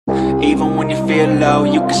Even when you feel low,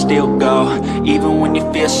 you can still go. Even when you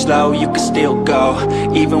feel slow, you can still go.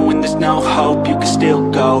 Even when there's no hope, you can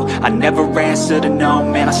still go. I never answer to no,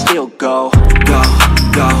 man, I still go. Go,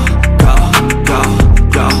 go, go, go,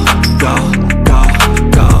 go, go, go,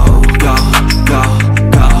 go, go, go,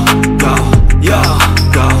 go, go, yo,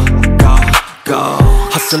 go, go, go.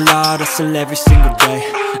 Hustle hard, hustle every single day.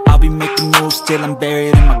 I'll be making moves till I'm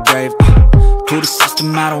buried in my grave. To the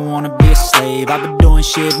system, I don't wanna be a slave. I've been doing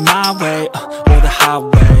shit my way, or the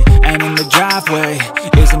highway. And in the driveway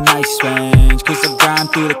is a nice range. Cause I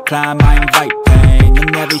grind through the climb, I invite pain. You'll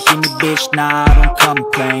never hear me, bitch, nah, I don't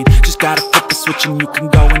complain. Just gotta flip the switch and you can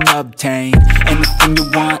go and obtain anything you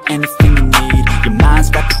want, anything you need. Your mind's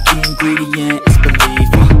got the key ingredient, it's belief.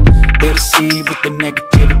 They'll deceive with the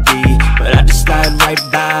negativity, but I just slide right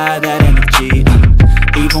by that energy.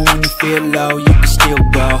 Even when you feel low, you can still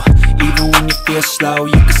go. Even when you feel slow,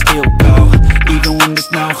 you can still go. Even when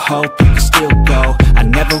there's no hope, you can still go. I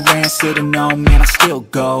never answer to no, man, I still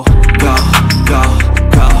go. Go.